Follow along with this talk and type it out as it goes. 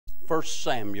1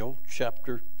 Samuel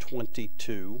chapter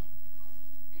 22.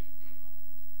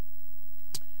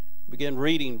 Begin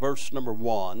reading verse number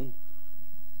 1.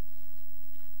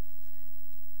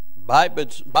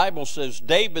 Bible says,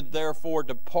 David therefore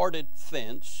departed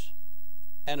thence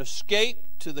and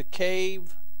escaped to the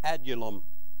cave Adullam.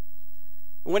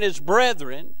 When his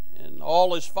brethren and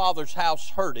all his father's house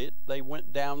heard it, they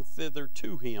went down thither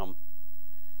to him.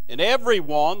 And every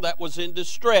one that was in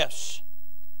distress,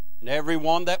 and every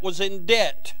one that was in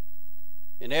debt,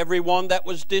 and every one that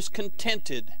was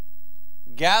discontented,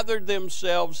 gathered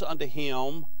themselves unto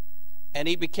him, and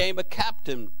he became a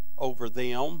captain over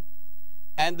them.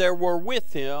 And there were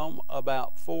with him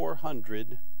about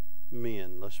 400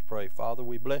 men. Let's pray. Father,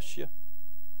 we bless you.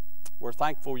 We're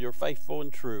thankful you're faithful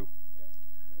and true.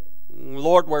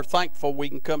 Lord, we're thankful we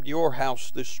can come to your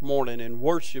house this morning and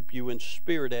worship you in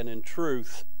spirit and in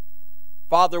truth.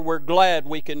 Father, we're glad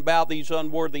we can bow these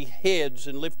unworthy heads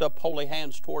and lift up holy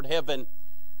hands toward heaven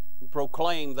and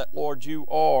proclaim that, Lord, you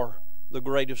are the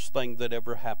greatest thing that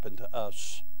ever happened to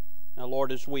us. Now,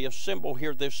 Lord, as we assemble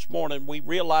here this morning, we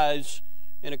realize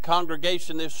in a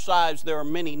congregation this size there are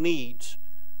many needs,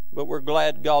 but we're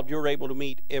glad, God, you're able to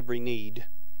meet every need.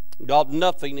 God,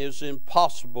 nothing is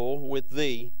impossible with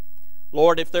thee.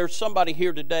 Lord, if there's somebody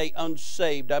here today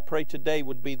unsaved, I pray today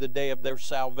would be the day of their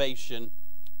salvation.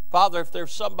 Father, if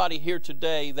there's somebody here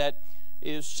today that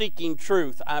is seeking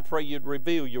truth, I pray you'd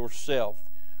reveal yourself.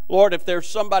 Lord, if there's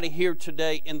somebody here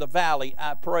today in the valley,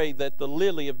 I pray that the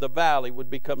lily of the valley would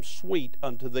become sweet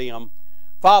unto them.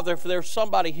 Father, if there's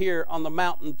somebody here on the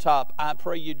mountaintop, I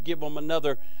pray you'd give them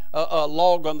another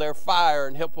log on their fire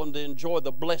and help them to enjoy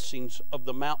the blessings of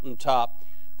the mountaintop.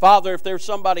 Father, if there's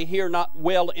somebody here not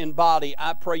well in body,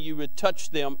 I pray you would touch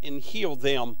them and heal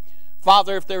them.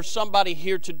 Father, if there's somebody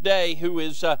here today who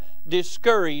is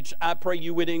discouraged, I pray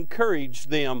you would encourage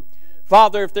them.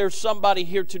 Father, if there's somebody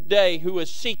here today who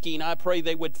is seeking, I pray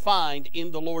they would find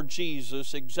in the Lord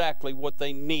Jesus exactly what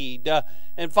they need.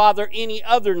 And Father, any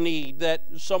other need that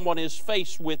someone is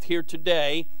faced with here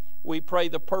today, we pray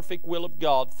the perfect will of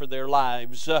God for their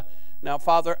lives. Now,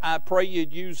 Father, I pray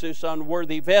you'd use this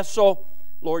unworthy vessel.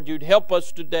 Lord, you'd help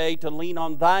us today to lean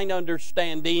on thine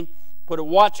understanding. Put a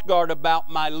watch guard about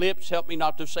my lips. Help me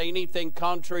not to say anything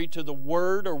contrary to the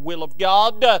word or will of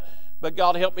God. But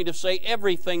God, help me to say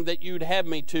everything that you'd have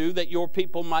me to, that your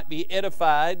people might be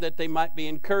edified, that they might be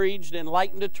encouraged,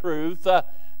 enlightened to truth,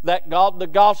 that God, the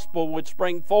gospel would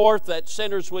spring forth, that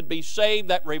sinners would be saved,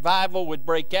 that revival would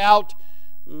break out,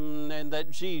 and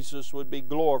that Jesus would be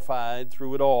glorified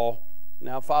through it all.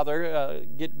 Now, Father,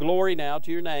 get glory now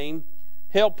to your name.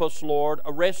 Help us, Lord.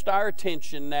 Arrest our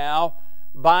attention now.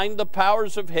 Bind the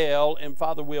powers of hell, and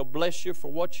Father, we'll bless you for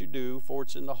what you do, for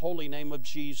it's in the holy name of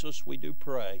Jesus we do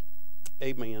pray.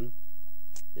 Amen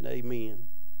and amen.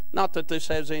 Not that this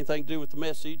has anything to do with the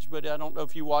message, but I don't know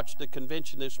if you watched the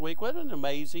convention this week. Wasn't it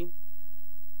amazing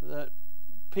that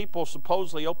people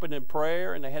supposedly opened in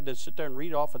prayer and they had to sit there and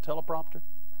read off a teleprompter?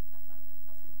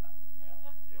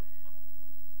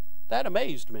 That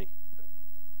amazed me.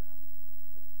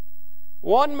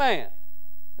 One man.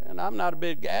 And I'm not a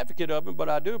big advocate of him, but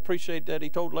I do appreciate that he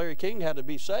told Larry King how to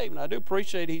be saved. And I do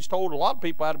appreciate he's told a lot of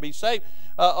people how to be saved.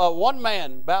 One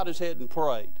man bowed his head and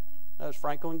prayed. That was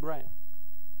Franklin Graham.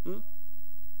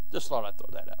 Just thought I'd throw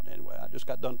that out anyway. I just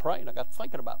got done praying. I got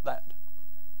thinking about that.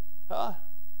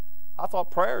 I thought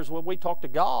prayer is when we talk to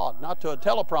God, not to a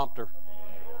teleprompter.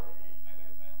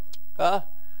 It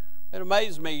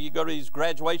amazes me. You go to these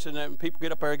graduations and people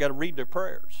get up there and got to read their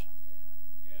prayers.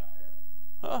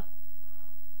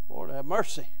 Lord have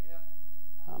mercy.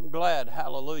 I'm glad,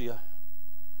 hallelujah,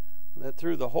 that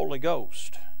through the Holy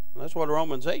Ghost, that's what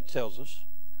Romans 8 tells us,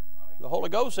 the Holy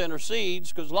Ghost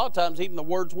intercedes, because a lot of times even the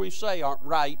words we say aren't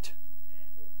right,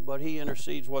 but he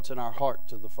intercedes what's in our heart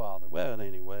to the Father. Well,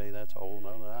 anyway, that's a whole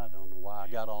nother, I don't know why I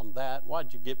got on that.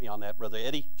 Why'd you get me on that, Brother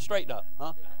Eddie? Straighten up,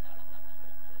 huh?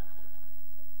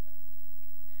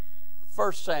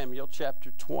 1 Samuel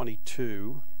chapter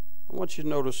 22. I want you to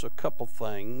notice a couple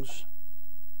things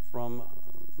from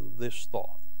this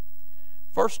thought.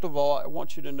 First of all, I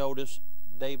want you to notice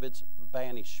David's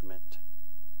banishment.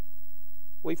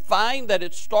 We find that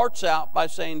it starts out by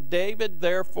saying, David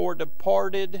therefore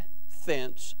departed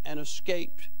thence and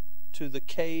escaped to the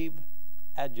cave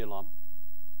Adullam.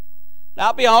 Now,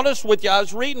 I'll be honest with you, I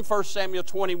was reading 1 Samuel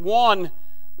 21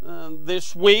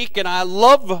 this week, and I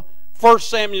love 1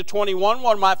 Samuel 21.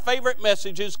 One of my favorite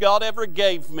messages God ever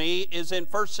gave me is in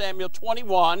 1 Samuel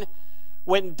 21,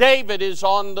 when David is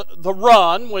on the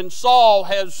run, when Saul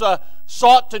has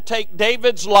sought to take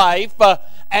David's life,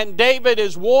 and David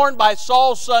is warned by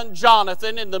Saul's son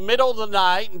Jonathan in the middle of the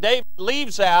night, and David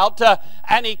leaves out,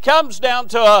 and he comes down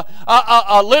to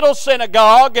a little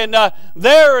synagogue, and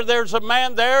there's a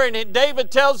man there, and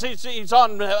David tells he's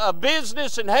on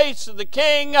business and haste to the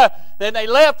king. Then they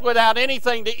left without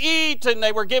anything to eat, and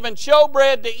they were given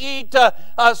showbread to eat,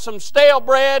 some stale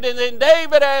bread, and then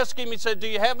David asked him, he said, do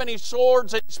you have any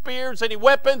swords, any spears, any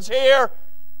weapons here?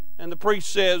 And the priest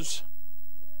says,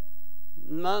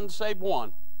 none save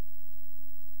one.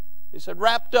 He said,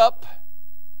 wrapped up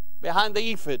behind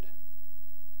the ephod,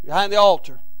 behind the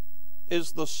altar,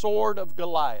 is the sword of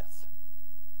Goliath.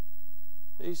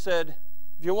 He said,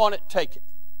 if you want it, take it.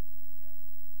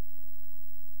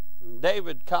 And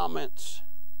David comments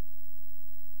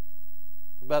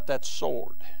about that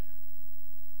sword.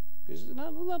 He says,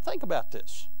 now think about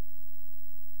this.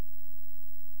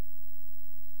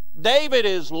 David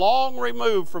is long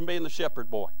removed from being the shepherd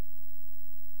boy.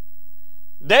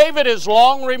 David is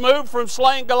long removed from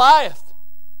slaying Goliath.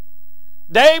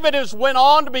 David has went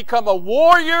on to become a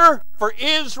warrior for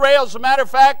Israel. As a matter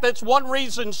of fact, that's one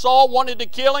reason Saul wanted to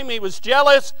kill him. He was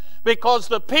jealous because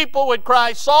the people would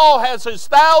cry, Saul has his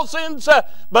thousands,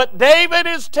 but David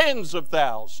is tens of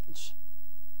thousands.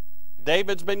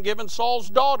 David's been given Saul's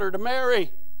daughter to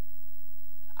marry.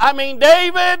 I mean,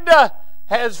 David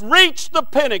has reached the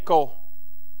pinnacle,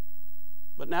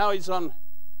 but now he's on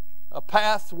a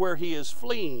path where he is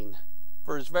fleeing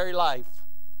for his very life.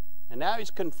 And now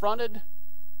he's confronted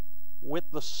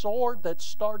with the sword that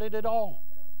started it all.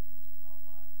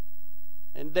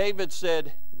 And David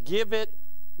said, give it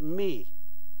me.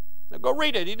 Now go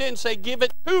read it. He didn't say give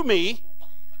it to me.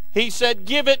 He said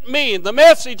give it me. And the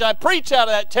message I preach out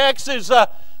of that text is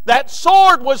that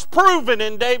sword was proven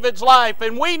in David's life,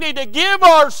 and we need to give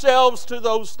ourselves to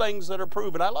those things that are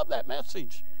proven. I love that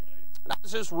message. And I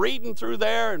was just reading through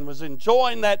there and was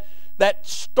enjoying that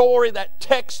story, that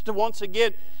text once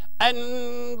again. And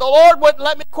the Lord wouldn't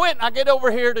let me quit. And I get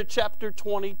over here to chapter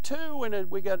 22,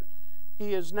 and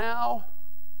he is now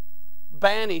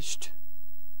banished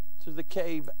to the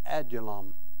cave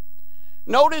Adullam.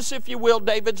 Notice, if you will,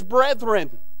 David's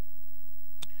brethren.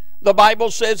 The Bible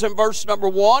says in verse number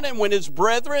 1, and when his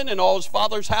brethren and all his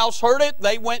father's house heard it,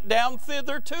 they went down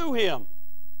thither to him.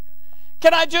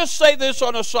 Can I just say this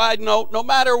on a side note? No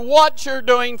matter what you're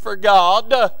doing for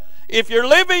God, if you're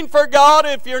living for God,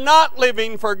 if you're not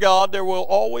living for God, there will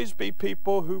always be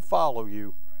people who follow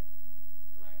you.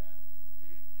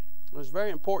 It's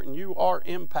very important. You are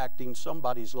impacting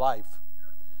somebody's life.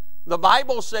 The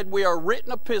Bible said we are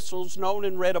written epistles known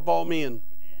and read of all men.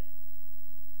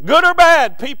 Good or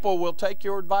bad, people will take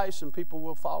your advice and people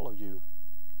will follow you.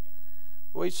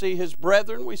 We see his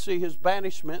brethren, we see his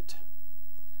banishment,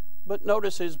 but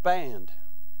notice his band.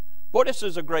 Boy, this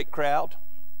is a great crowd.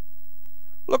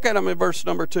 Look at them in verse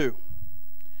number 2.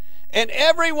 And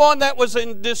everyone that was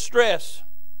in distress,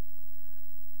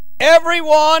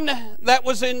 everyone that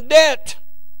was in debt,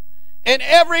 and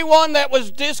everyone that was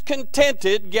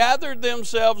discontented gathered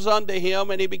themselves unto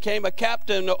him, and he became a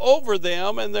captain over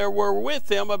them, and there were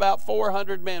with him about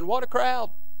 400 men. What a crowd.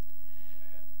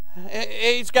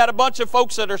 He's got a bunch of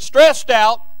folks that are stressed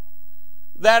out,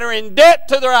 that are in debt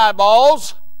to their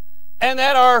eyeballs, and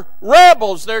that are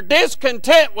rebels. They're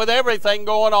discontent with everything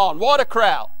going on. What a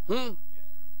crowd. You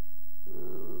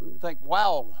think,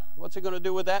 wow, what's he going to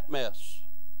do with that mess?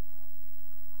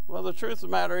 Well, the truth of the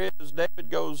matter is, David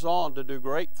goes on to do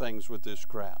great things with this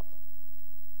crowd.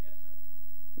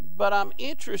 But I'm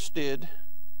interested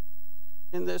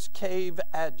in this cave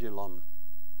Adullam.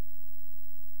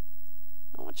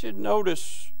 I want you to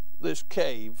notice this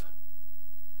cave.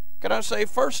 Can I say,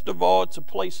 first of all, it's a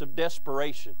place of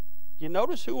desperation. You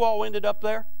notice who all ended up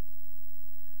there?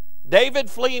 David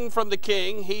fleeing from the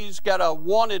king. He's got a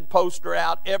wanted poster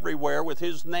out everywhere with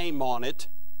his name on it,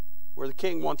 where the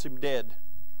king wants him dead.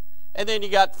 And then you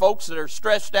got folks that are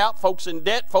stressed out, folks in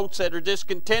debt, folks that are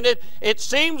discontented. It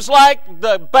seems like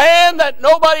the band that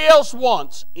nobody else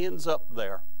wants ends up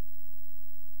there.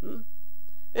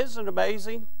 Isn't it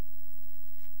amazing?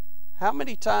 How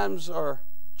many times are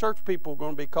church people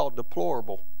going to be called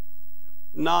deplorable,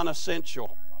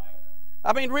 non-essential?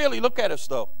 I mean, really, look at us,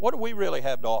 though. What do we really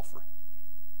have to offer?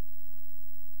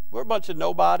 We're a bunch of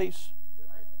nobodies.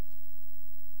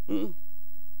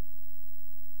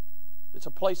 It's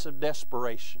a place of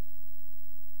desperation.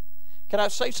 Can I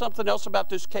say something else about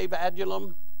this cave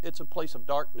Adullam? It's a place of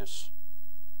darkness.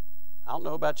 I don't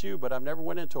know about you, but I've never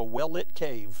went into a well-lit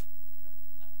cave.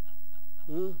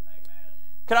 Can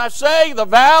I say the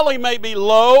valley may be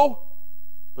low,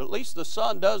 But at least the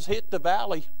sun does hit the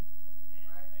valley.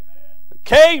 The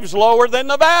cave's lower than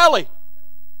the valley.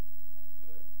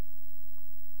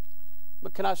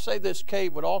 But can I say this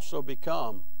cave would also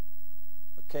become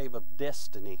a cave of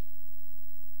destiny?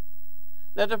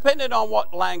 Now, depending on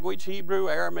what language, Hebrew,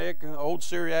 Aramaic, Old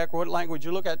Syriac, what language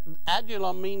you look at,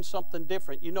 Adullam means something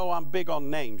different. You know I'm big on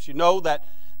names. You know that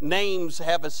names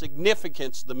have a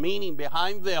significance, the meaning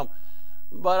behind them.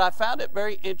 But I found it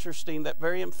very interesting that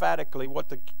very emphatically what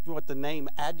the name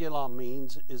Adullam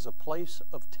means is a place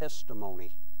of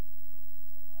testimony.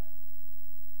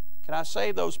 Can I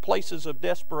say those places of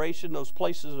desperation, those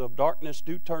places of darkness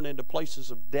do turn into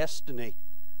places of destiny?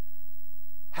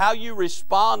 How you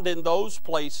respond in those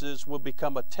places will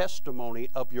become a testimony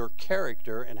of your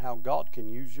character and how God can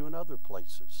use you in other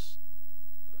places.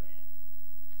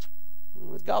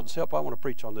 With God's help, I want to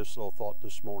preach on this little thought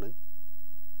this morning.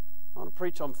 I want to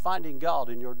preach on finding God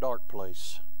in your dark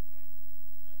place.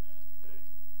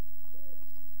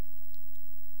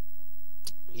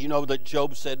 You know that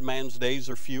Job said man's days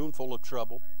are few and full of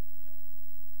trouble.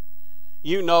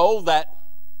 You know that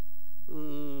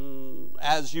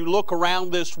as you look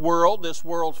around this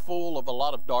world's full of a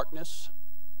lot of darkness.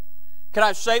 Can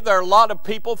I say there are a lot of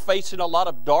people facing a lot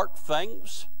of dark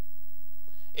things?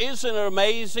 Isn't it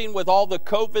amazing with all the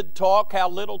COVID talk, how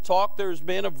little talk there's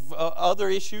been of other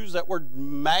issues that were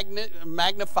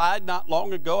magnified not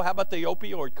long ago? How about the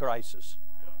opioid crisis?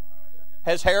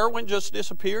 Has heroin just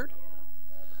disappeared?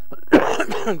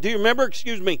 Do you remember,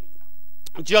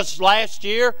 just last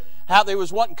year, how they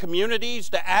was wanting communities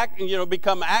to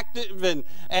become active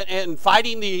and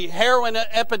fighting the heroin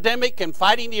epidemic and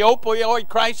fighting the opioid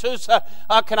crisis?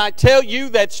 Can I tell you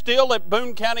that still at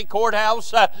Boone County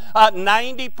Courthouse,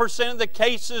 90% of the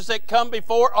cases that come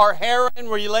before are heroin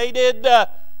related,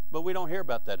 but we don't hear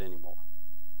about that anymore.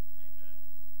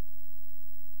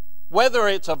 Whether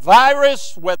it's a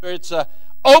virus, whether it's a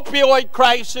opioid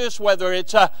crisis, whether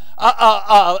it's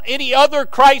any other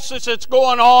crisis that's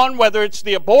going on, whether it's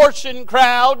the abortion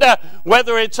crowd,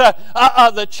 whether it's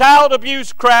the child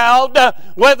abuse crowd,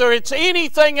 whether it's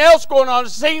anything else going on, it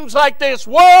seems like this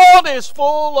world is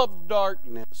full of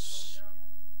darkness.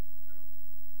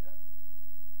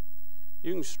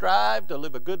 You can strive to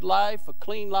live a good life, a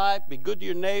clean life, be good to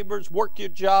your neighbors, work your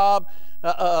job,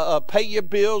 pay your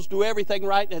bills, do everything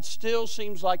right, and it still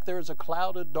seems like there is a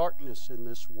cloud of darkness in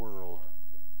this world.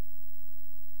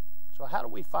 So how do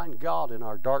we find God in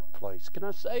our dark place? Can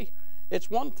I say, it's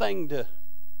one thing to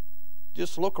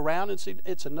just look around and see,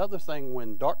 it's another thing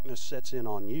when darkness sets in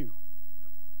on you.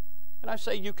 Can I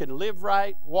say you can live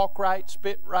right, walk right,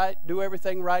 spit right, do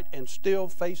everything right, and still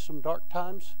face some dark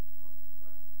times?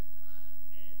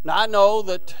 Now I know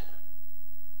that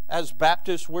as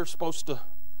Baptists we're supposed to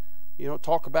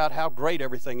talk about how great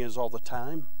everything is all the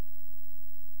time.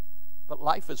 But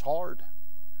life is hard.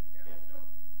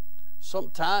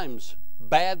 Sometimes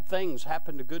bad things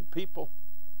happen to good people.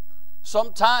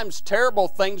 Sometimes terrible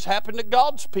things happen to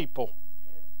God's people.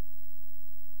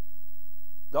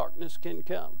 Darkness can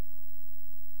come.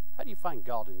 How do you find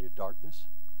God in your darkness?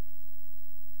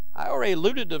 I already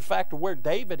alluded to the fact of where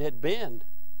David had been.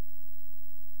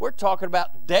 We're talking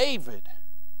about David.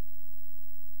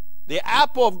 The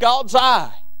apple of God's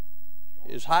eye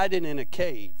is hiding in a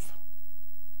cave.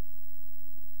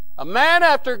 A man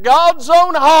after God's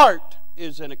own heart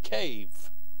is in a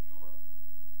cave.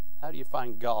 How do you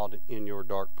find God in your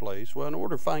dark place? Well, in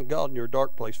order to find God in your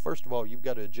dark place, first of all, you've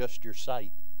got to adjust your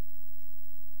sight.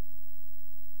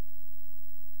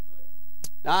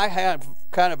 Now, I have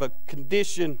kind of a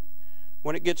condition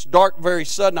when it gets dark very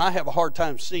sudden, I have a hard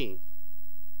time seeing.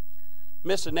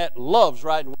 Miss Annette loves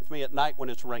riding with me at night when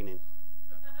it's raining.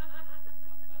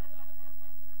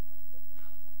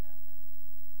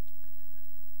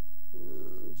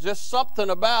 Just something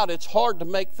about it's hard to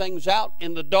make things out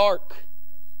in the dark.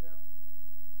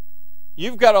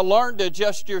 You've got to learn to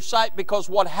adjust your sight, because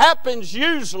what happens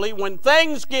usually when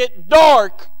things get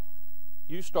dark,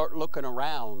 you start looking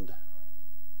around.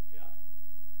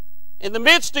 In the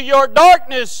midst of your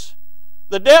darkness,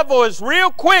 the devil is real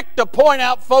quick to point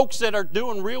out folks that are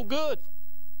doing real good.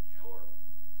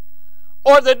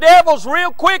 Or the devil's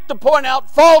real quick to point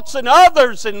out faults in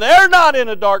others, and they're not in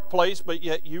a dark place, but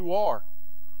yet you are.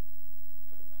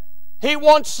 He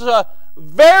wants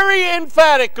very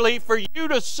emphatically for you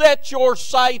to set your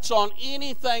sights on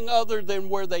anything other than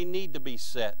where they need to be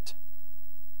set.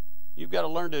 You've got to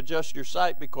learn to adjust your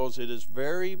sight, because it is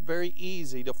very, very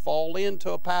easy to fall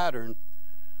into a pattern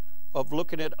of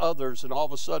looking at others and all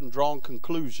of a sudden drawing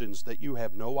conclusions that you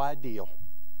have no idea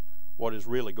what is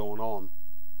really going on.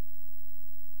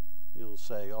 You'll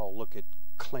say, oh, look at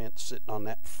Clint sitting on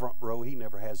that front row. He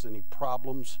never has any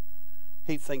problems.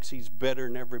 He thinks he's better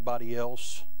than everybody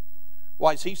else.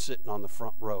 Why is he sitting on the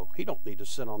front row? He don't need to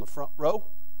sit on the front row.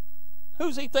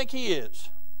 Who's he think he is?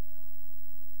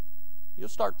 You'll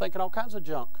start thinking all kinds of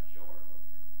junk.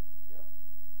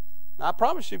 Now, I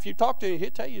promise you, if you talk to him, he'll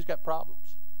tell you he's got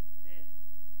problems.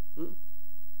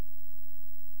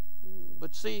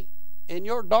 But see, in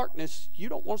your darkness, you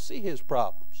don't want to see his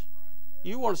problems.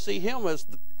 You want to see him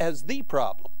as the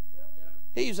problem.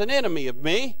 He's an enemy of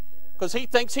me because he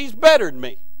thinks he's better than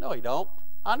me. No, he don't.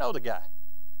 I know the guy.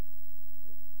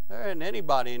 There isn't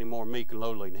anybody any more meek and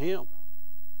lowly than him.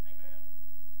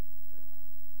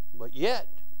 But yet,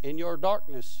 in your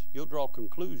darkness, you'll draw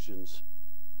conclusions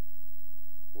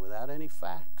without any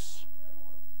facts.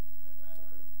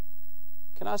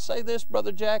 Can I say this,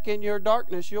 Brother Jack? In your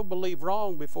darkness, you'll believe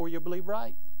wrong before you believe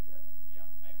right.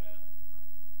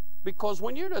 Because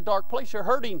when you're in a dark place, you're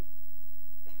hurting.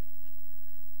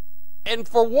 And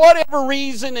for whatever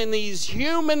reason, in these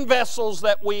human vessels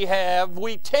that we have,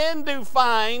 we tend to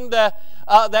find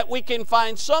that we can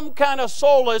find some kind of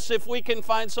solace if we can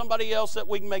find somebody else that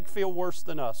we can make feel worse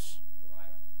than us.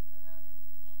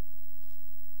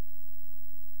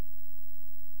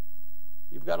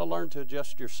 You've got to learn to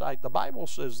adjust your sight. The Bible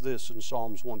says this in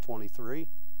Psalms 123.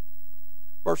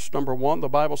 Verse number 1, the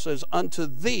Bible says, "Unto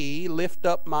thee lift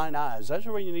up mine eyes." That's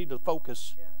where you need to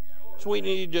focus. That's where you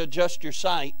need to adjust your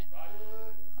sight.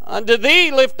 "Unto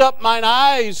thee lift up mine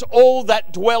eyes, O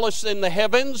that dwellest in the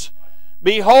heavens.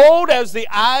 Behold, as the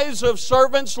eyes of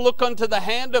servants look unto the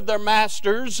hand of their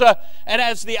masters, and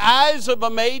as the eyes of a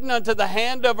maiden unto the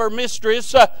hand of her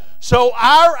mistress, so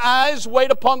our eyes wait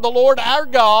upon the Lord our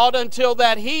God until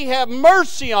that He have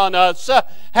mercy on us.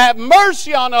 Have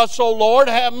mercy on us, O Lord,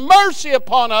 have mercy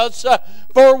upon us,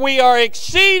 for we are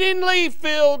exceedingly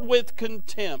filled with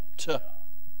contempt."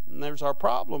 And there's our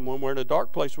problem. When we're in a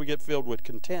dark place, we get filled with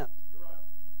contempt.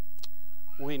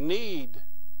 We need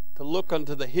to look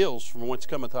unto the hills from whence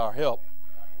cometh our help.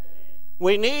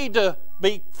 We need to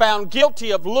be found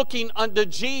guilty of looking unto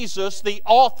Jesus, the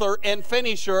author and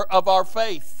finisher of our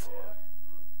faith.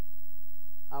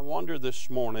 I wonder this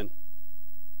morning,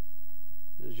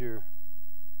 does your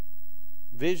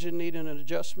vision need an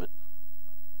adjustment?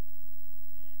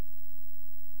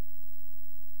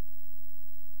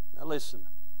 Now listen,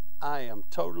 I am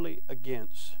totally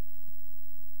against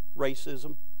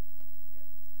racism.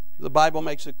 The Bible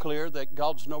makes it clear that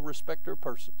God's no respecter of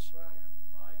persons.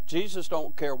 Jesus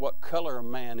don't care what color a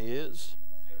man is.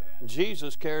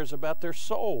 Jesus cares about their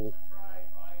soul.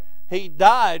 He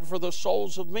died for the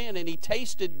souls of men, and He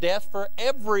tasted death for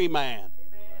every man.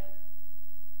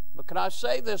 But can I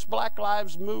say this? Black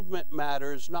Lives Movement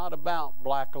matter is not about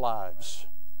black lives.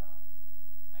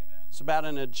 It's about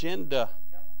an agenda.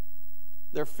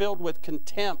 They're filled with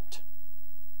contempt.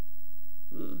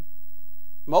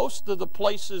 Most of the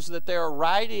places that they're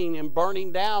rioting and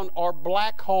burning down are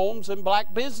black homes and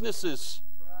black businesses.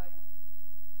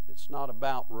 It's not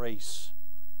about race.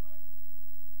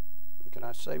 And can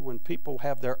I say, when people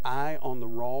have their eye on the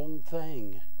wrong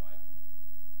thing,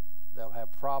 they'll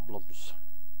have problems.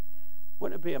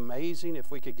 Wouldn't it be amazing if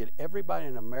we could get everybody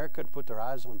in America to put their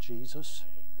eyes on Jesus?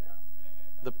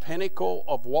 The pinnacle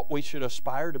of what we should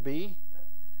aspire to be.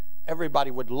 Everybody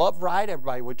would love right.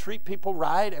 Everybody would treat people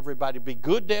right. Everybody would be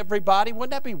good to everybody. Wouldn't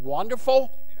that be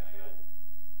wonderful?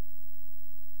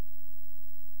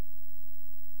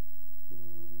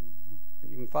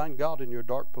 You can find God in your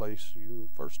dark place. You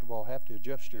first of all have to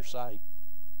adjust your sight.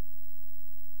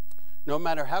 No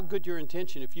matter how good your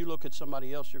intention, if you look at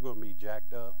somebody else, you're going to be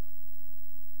jacked up.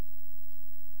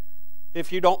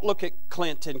 If you don't look at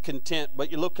Clint in content,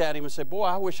 but you look at him and say, "Boy,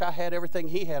 I wish I had everything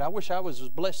he had. I wish I was as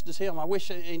blessed as him. I wish,"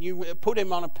 and you put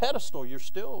him on a pedestal, you're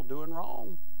still doing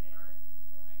wrong.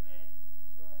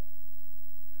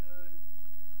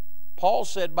 Paul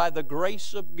said, "By the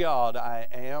grace of God, I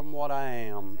am what I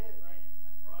am."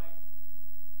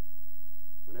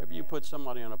 Whenever you put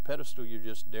somebody on a pedestal, you're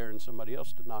just daring somebody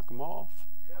else to knock them off.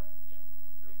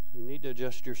 You need to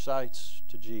adjust your sights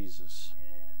to Jesus,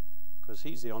 because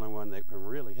He's the only one that can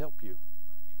really help you.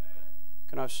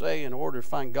 Can I say, in order to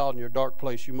find God in your dark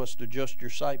place, you must adjust your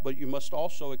sight, but you must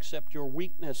also accept your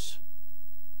weakness.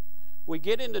 We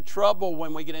get into trouble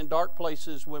when we get in dark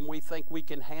places when we think we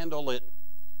can handle it.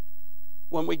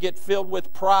 When we get filled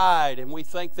with pride and we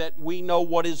think that we know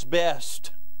what is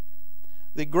best.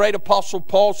 The great apostle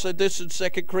Paul said this in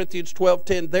 2 Corinthians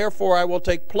 12:10, "Therefore I will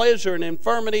take pleasure in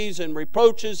infirmities and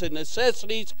reproaches and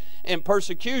necessities and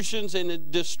persecutions and in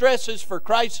distresses for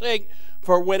Christ's sake,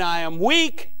 for when I am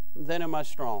weak, then am I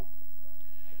strong."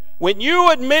 When you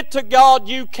admit to God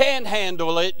you can't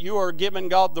handle it, you are giving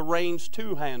God the reins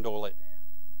to handle it.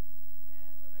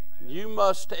 You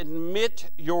must admit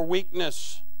your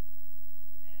weakness.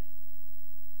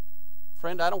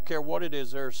 Friend, I don't care what it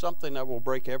is. There's something that will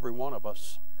break every one of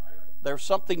us. There's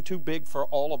something too big for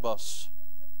all of us.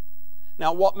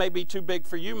 Now, what may be too big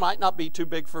for you might not be too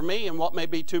big for me, and what may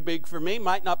be too big for me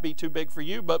might not be too big for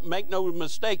you, but make no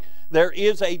mistake, there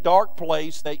is a dark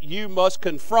place that you must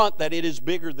confront, that it is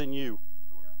bigger than you.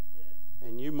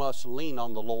 And you must lean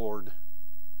on the Lord.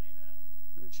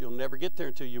 But you'll never get there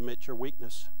until you admit your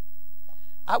weakness.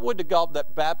 I would to God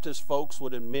that Baptist folks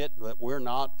would admit that we're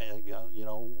not,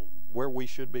 where we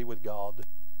should be with God.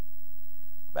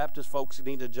 Baptist folks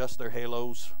need to adjust their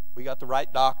halos. We got the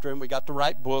right doctrine. We got the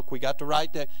right book. We got the right...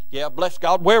 Yeah, bless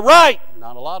God, we're right.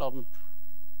 Not a lot of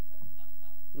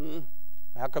them.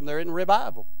 How come they're in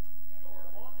revival?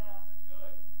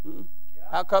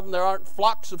 How come there aren't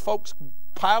flocks of folks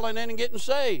piling in and getting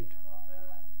saved?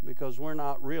 Because we're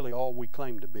not really all we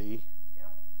claim to be.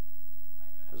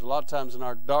 Because a lot of times in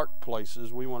our dark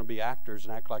places, we want to be actors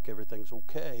and act like everything's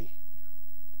okay.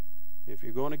 If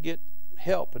you're going to get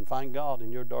help and find God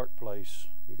in your dark place,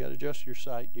 you got to adjust your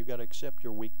sight. You got to accept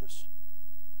your weakness.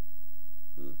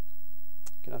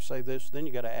 Can I say this? Then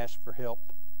you got to ask for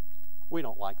help. We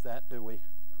don't like that, do we?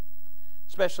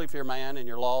 Especially if you're a man and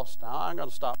you're lost. I'm going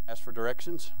to stop and ask for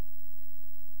directions.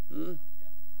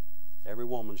 Every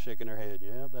woman shaking her head.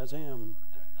 Yeah, that's him.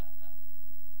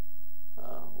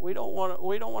 We don't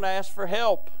want to ask for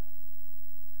help.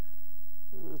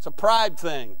 It's a pride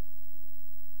thing.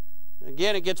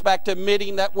 Again, it gets back to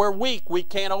admitting that we're weak. We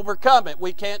can't overcome it.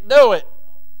 We can't do it.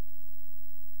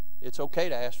 It's okay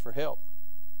to ask for help.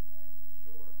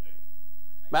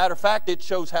 Matter of fact, it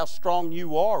shows how strong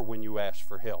you are when you ask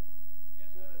for help.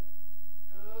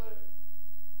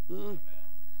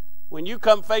 When you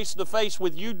come face to face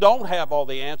with, you don't have all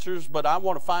the answers, but I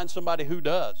want to find somebody who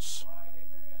does.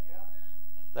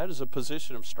 That is a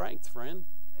position of strength, friend.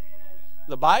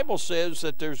 The Bible says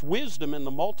that there's wisdom in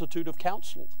the multitude of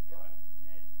counsel.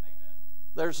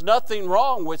 There's nothing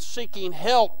wrong with seeking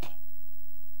help,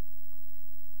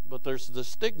 but there's the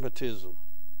stigmatism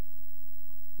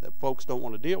that folks don't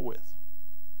want to deal with,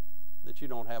 that you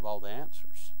don't have all the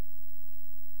answers.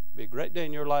 It'll be a great day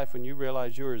in your life when you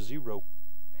realize you're a zero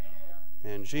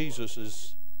and Jesus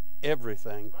is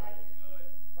everything.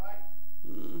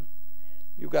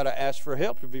 You've got to ask for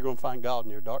help if you're going to find God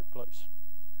in your dark place.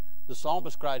 The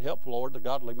psalmist cried, "Help, Lord, the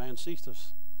godly man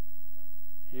ceaseth."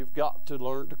 You've got to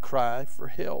learn to cry for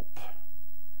help.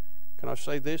 Can I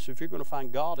say this? If you're going to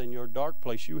find God in your dark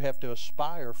place, you have to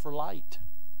aspire for light.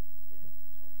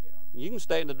 You can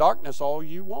stay in the darkness all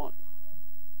you want.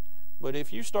 But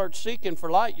if you start seeking for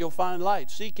light, you'll find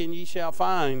light. Seek and ye shall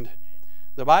find.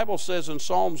 The Bible says in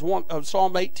Psalm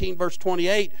 18, verse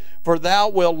 28, "For thou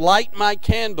wilt light my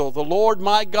candle. The Lord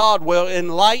my God will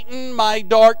enlighten my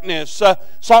darkness."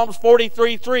 Psalms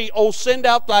 43:3, "O send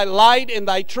out thy light and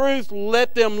thy truth.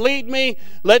 Let them lead me.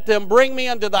 Let them bring me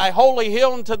unto thy holy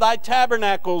hill and to thy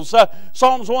tabernacles."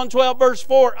 Psalms 112, verse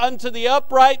 4, "Unto the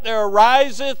upright there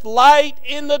ariseth light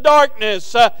in the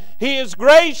darkness. He is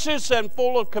gracious and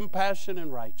full of compassion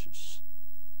and righteous."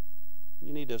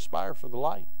 You need to aspire for the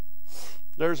light.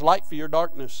 There's light for your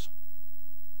darkness.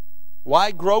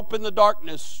 Why grope in the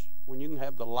darkness when you can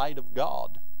have the light of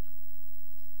God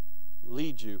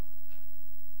lead you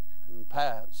in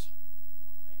paths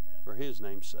for His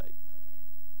name's sake?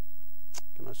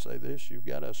 Can I say this? You've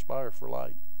got to aspire for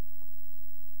light.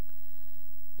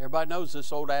 Everybody knows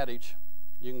this old adage.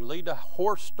 You can lead a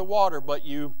horse to water, but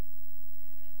you...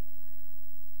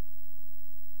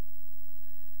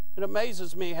 It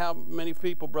amazes me how many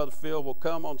people, Brother Phil, will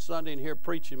come on Sunday and hear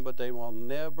preaching, but they will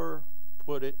never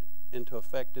put it into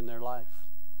effect in their life.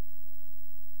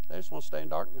 They just want to stay in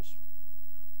darkness.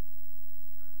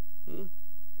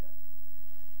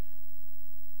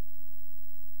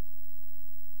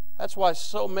 That's why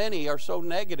so many are so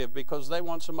negative, because they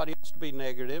want somebody else to be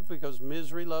negative, because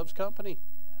misery loves company.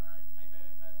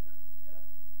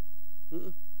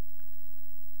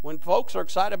 When folks are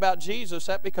excited about Jesus,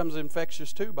 that becomes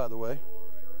infectious too, by the way.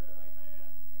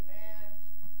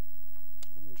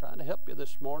 I'm trying to help you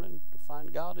this morning to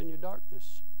find God in your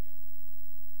darkness.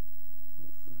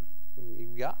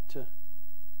 You've got to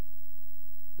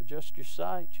adjust your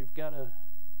sight. You've got to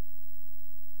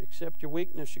accept your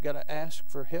weakness. You've got to ask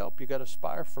for help. You've got to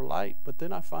aspire for light. But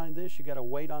then I find this, you've got to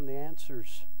wait on the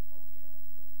answers.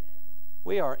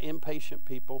 We are impatient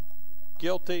people.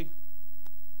 Guilty.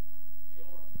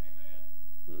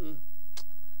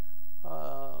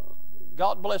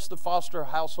 God bless the Foster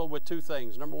household with two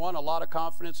things. Number one, a lot of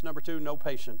confidence. Number two, no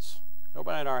patience.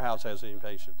 Nobody in our house has any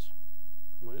patience.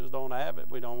 We just don't have it.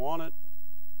 We don't want it.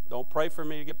 Don't pray for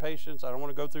me to get patience. I don't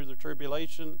want to go through the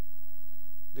tribulation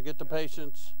to get the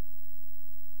patience.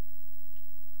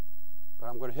 But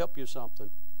I'm going to help you something.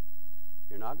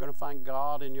 You're not going to find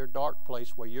God in your dark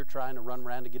place where you're trying to run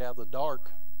around to get out of the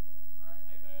dark.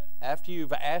 After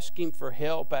you've asked Him for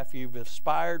help, after you've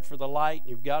aspired for the light, and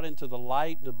you've got into the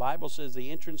light, the Bible says,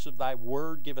 the entrance of thy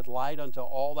word giveth light unto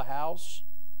all the house.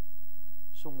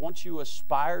 So once you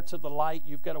aspire to the light,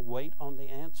 you've got to wait on the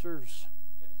answers.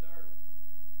 Yes,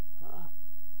 sir.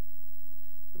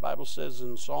 The Bible says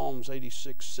in Psalms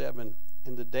 86:7,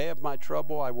 in the day of my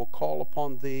trouble I will call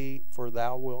upon thee, for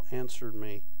thou wilt answer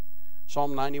me.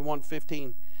 Psalm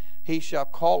 91:15, he shall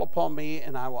call upon me,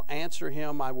 and I will answer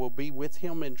him. I will be with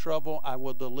him in trouble. I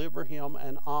will deliver him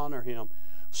and honor him.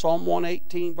 Psalm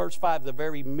 118, verse 5, the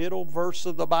very middle verse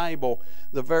of the Bible,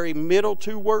 the very middle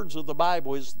two words of the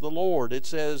Bible is the Lord. It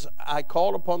says, I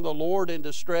called upon the Lord in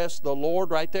distress. The Lord,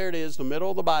 right there it is, the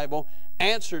middle of the Bible,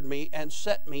 answered me and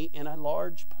set me in a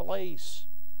large place.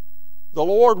 The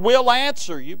Lord will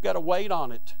answer. You've got to wait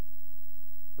on it.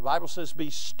 The Bible says, be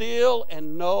still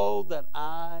and know that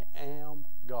I am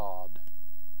God.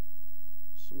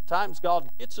 Sometimes God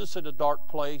gets us in a dark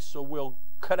place so we'll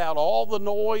cut out all the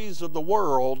noise of the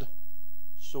world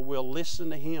so we'll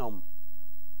listen to Him.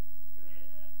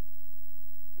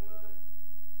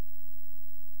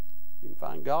 You can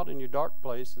find God in your dark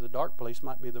place. The dark place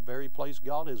might be the very place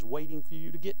God is waiting for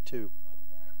you to get to.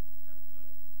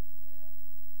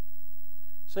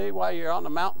 See, while you're on the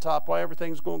mountaintop, while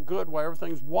everything's going good, while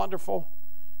everything's wonderful,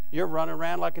 you're running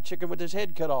around like a chicken with his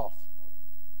head cut off.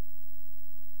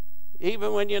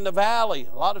 Even when you're in the valley,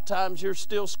 a lot of times you're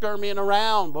still skirmying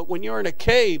around, but when you're in a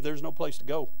cave, there's no place to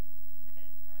go.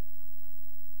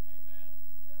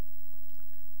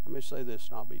 Let me say this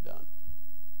and I'll be done.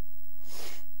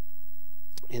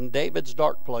 In David's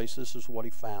dark place, this is what he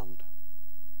found.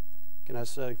 Can I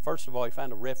say, first of all, he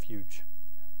found a refuge.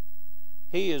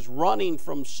 He is running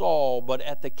from Saul, but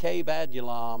at the cave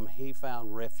Adullam, he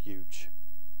found refuge.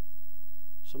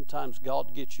 Sometimes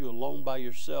God gets you alone by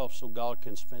yourself so God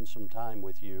can spend some time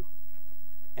with you.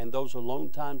 And those alone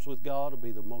times with God will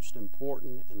be the most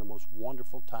important and the most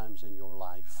wonderful times in your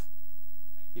life.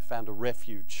 He found a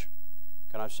refuge.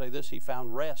 Can I say this? He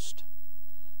found rest.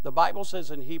 The Bible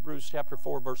says in Hebrews chapter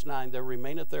 4, verse 9, there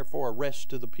remaineth therefore a rest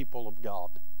to the people of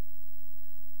God.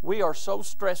 We are so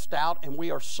stressed out and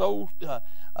we are so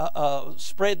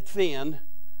spread thin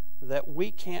that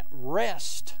we can't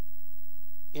rest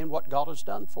in what God has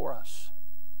done for us.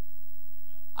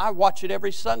 I watch it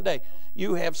every Sunday.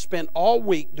 You have spent all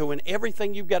week doing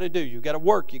everything you've got to do. You've got to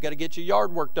work. You've got to get your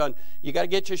yard work done. You've got to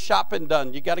get your shopping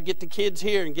done. You've got to get the kids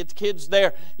here and get the kids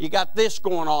there. You got this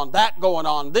going on, that going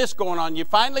on, this going on. You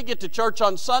finally get to church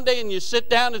on Sunday and you sit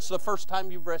down. It's the first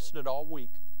time you've rested all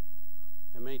week.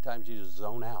 And many times you just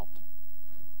zone out.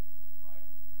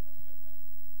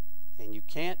 And you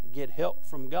can't get help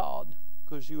from God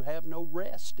because you have no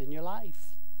rest in your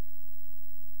life.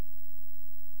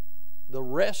 The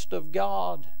rest of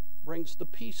God brings the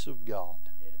peace of God.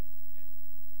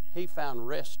 He found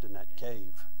rest in that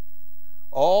cave.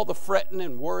 All the fretting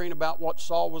and worrying about what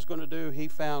Saul was going to do, he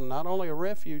found not only a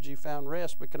refuge, he found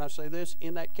rest, but can I say this?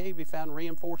 In that cave he found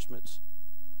reinforcements.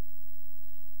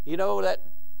 You know that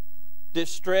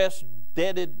distressed,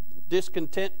 deaded,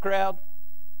 discontent crowd?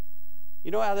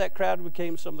 You know how that crowd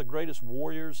became some of the greatest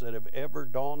warriors that have ever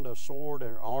donned a sword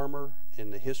or armor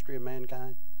in the history of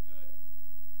mankind?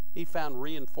 He found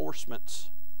reinforcements.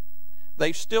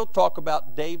 They still talk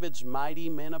about David's mighty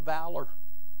men of valor.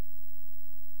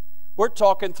 We're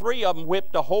talking 3 of them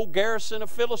whipped a whole garrison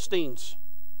of Philistines.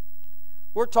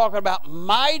 We're talking about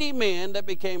mighty men that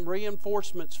became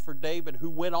reinforcements for David, who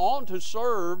went on to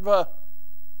serve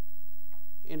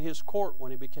in his court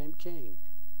when he became king.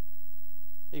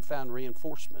 He found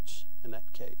reinforcements in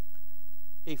that cave.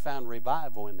 He found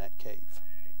revival in that cave.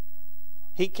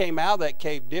 He came out of that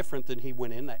cave different than he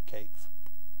went in that cave.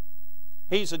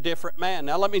 He's a different man.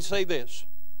 Now let me say this.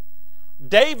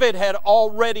 David had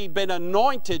already been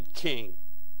anointed king.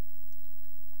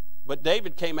 But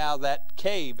David came out of that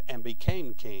cave and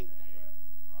became king.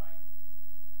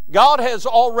 God has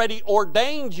already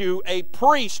ordained you a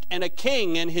priest and a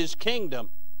king in His kingdom.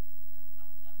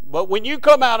 But when you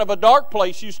come out of a dark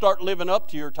place, you start living up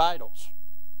to your titles.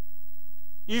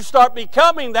 You start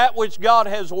becoming that which God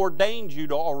has ordained you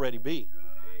to already be.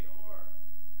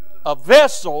 A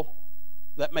vessel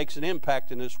that makes an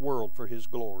impact in this world for His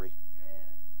glory.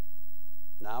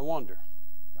 Now I wonder,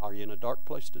 are you in a dark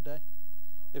place today?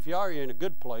 If you are, you're in a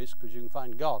good place because you can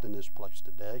find God in this place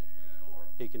today.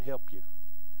 He can help you.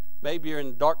 Maybe you're in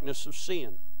the darkness of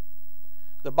sin.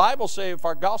 The Bible says if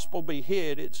our gospel be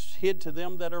hid, it's hid to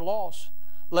them that are lost,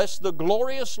 lest the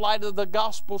glorious light of the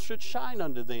gospel should shine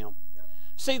unto them.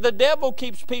 See, the devil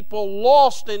keeps people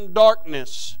lost in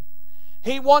darkness.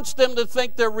 He wants them to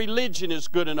think their religion is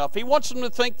good enough. He wants them to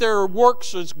think their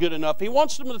works is good enough. He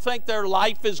wants them to think their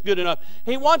life is good enough.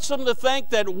 He wants them to think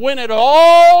that when it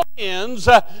all ends,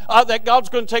 that God's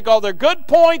going to take all their good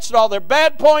points and all their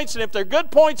bad points, and if their good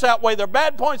points outweigh their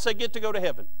bad points, they get to go to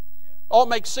heaven. All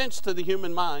makes sense to the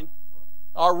human mind,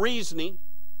 our reasoning,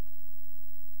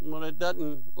 when it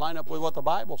doesn't line up with what the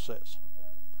Bible says.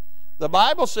 The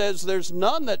Bible says there's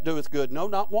none that doeth good, no,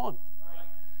 not one.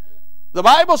 The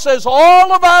Bible says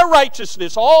all of our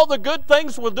righteousness, all the good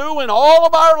things we'll do in all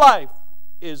of our life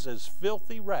is as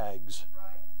filthy rags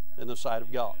in the sight of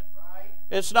God.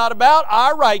 It's not about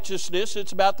our righteousness,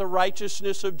 it's about the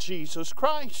righteousness of Jesus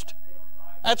Christ.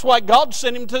 That's why God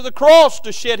sent Him to the cross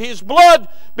to shed His blood,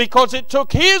 because it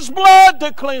took His blood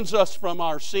to cleanse us from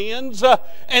our sins.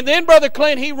 And then, Brother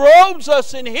Clint, He robes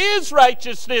us in His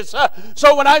righteousness.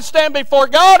 So when I stand before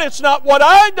God, it's not what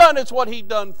I done, it's what He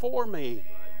done for me.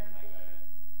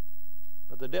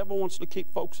 But the devil wants to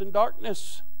keep folks in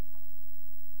darkness.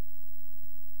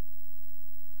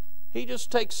 He just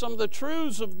takes some of the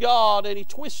truths of God and he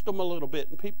twists them a little bit,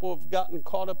 and people have gotten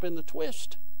caught up in the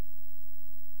twist,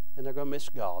 and they're going to miss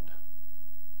God.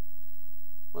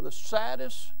 One of the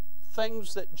saddest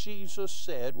things that Jesus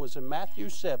said was in Matthew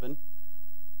 7,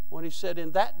 when He said,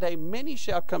 "In that day many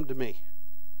shall come to me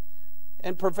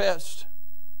and profess,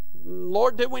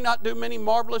 Lord, did we not do many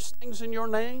marvelous things in your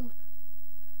name?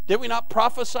 Did we not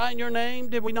prophesy in your name?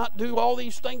 Did we not do all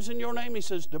these things in your name?" He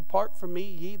says, "Depart from me,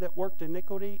 ye that worked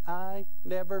iniquity. I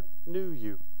never knew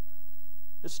you."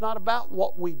 It's not about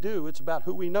what we do. It's about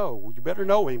who we know. You better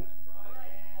know Him.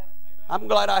 I'm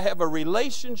glad I have a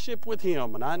relationship with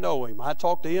Him, and I know Him. I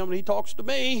talk to Him, and He talks to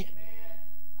me.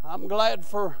 I'm glad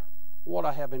for what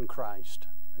I have in Christ.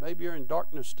 Maybe you're in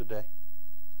darkness today.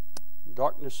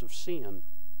 Darkness of sin.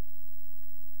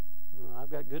 I've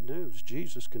got good news.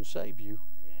 Jesus can save you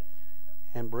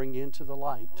and bring you into the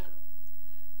light.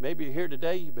 Maybe you're here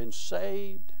today, you've been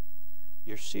saved,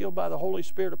 you're sealed by the Holy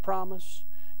Spirit of promise,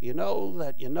 you know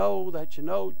that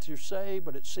you're saved,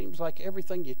 but it seems like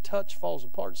everything you touch falls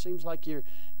apart. It seems like you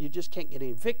just can't get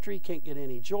any victory, can't get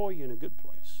any joy. You're in a good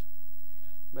place.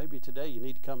 Maybe today you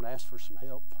need to come and ask for some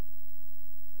help.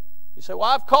 You say, "Well,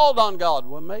 I've called on God."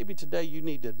 Well, maybe today you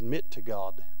need to admit to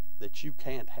God that you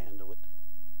can't handle it,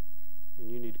 and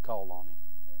you need to call on Him.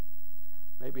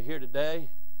 Maybe here today,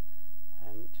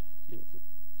 and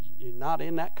you're not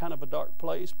in that kind of a dark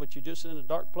place, but you're just in a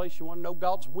dark place. You want to know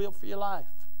God's will for your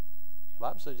life. The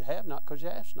Bible says you have not because you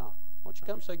ask not. Why don't you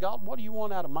come and say, "God, what do you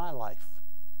want out of my life?"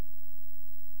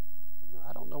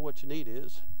 I don't know what your need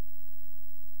is,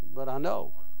 but I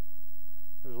know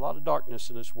there's a lot of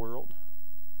darkness in this world.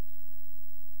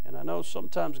 And I know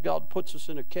sometimes God puts us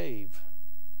in a cave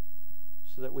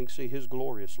so that we can see His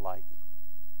glorious light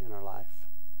in our life.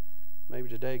 Maybe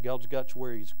today God's got you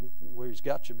where He's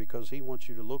got you because He wants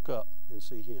you to look up and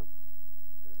see Him.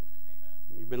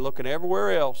 You've been looking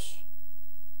everywhere else.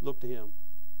 Look to Him.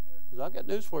 Because I've got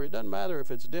news for you. It doesn't matter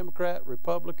if it's Democrat,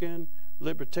 Republican,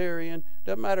 Libertarian. It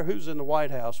doesn't matter who's in the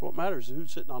White House. What matters is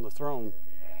who's sitting on the throne.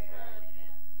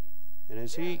 And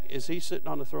is He sitting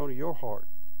on the throne of your heart?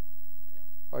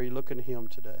 Are you looking to Him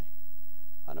today?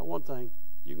 I know one thing.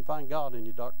 You can find God in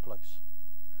your dark place.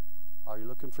 Are you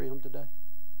looking for Him today?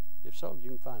 If so, you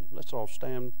can find Him. Let's all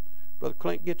stand. Brother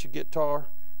Clint, get your guitar.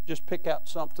 Just pick out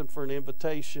something for an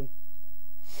invitation.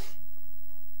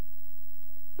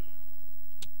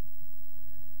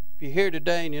 If you're here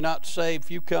today and you're not saved,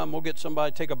 if you come, we'll get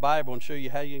somebody to take a Bible and show you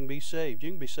how you can be saved.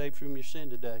 You can be saved from your sin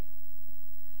today.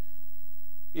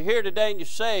 If you're here today and you're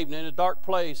saved and in a dark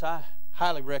place, I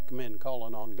highly recommend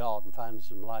calling on God and finding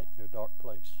some light in your dark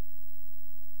place.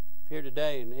 If you're here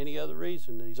today and any other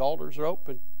reason, these altars are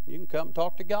open. You can come and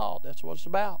talk to God. That's what it's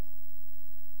about.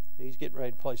 He's getting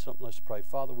ready to play something. Let's pray.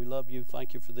 Father, we love you.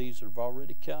 Thank you for these that have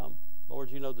already come.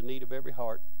 Lord, you know the need of every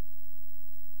heart.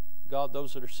 God,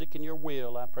 those that are seeking your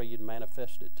will, I pray you'd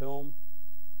manifest it to them.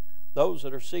 Those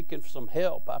that are seeking for some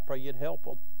help, I pray you'd help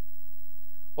them.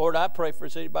 Lord, I pray for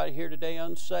anybody here today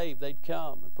unsaved, they'd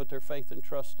come and put their faith and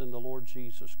trust in the Lord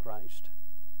Jesus Christ.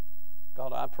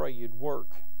 God, I pray you'd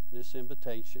work in this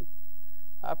invitation.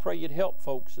 I pray you'd help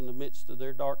folks in the midst of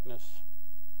their darkness.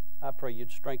 I pray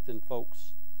you'd strengthen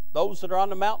folks. Those that are on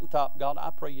the mountaintop, God, I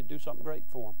pray you'd do something great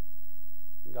for them.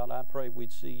 And God, I pray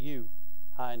we'd see you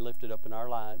high and lifted up in our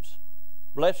lives.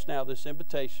 Bless now this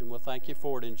invitation. We'll thank you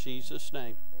for it in Jesus'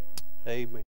 name.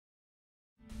 Amen.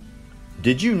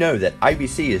 Did you know that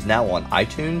IBC is now on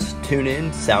iTunes,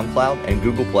 TuneIn, SoundCloud, and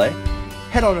Google Play?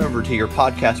 Head on over to your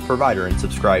podcast provider and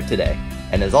subscribe today.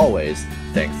 And as always,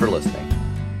 thanks for listening.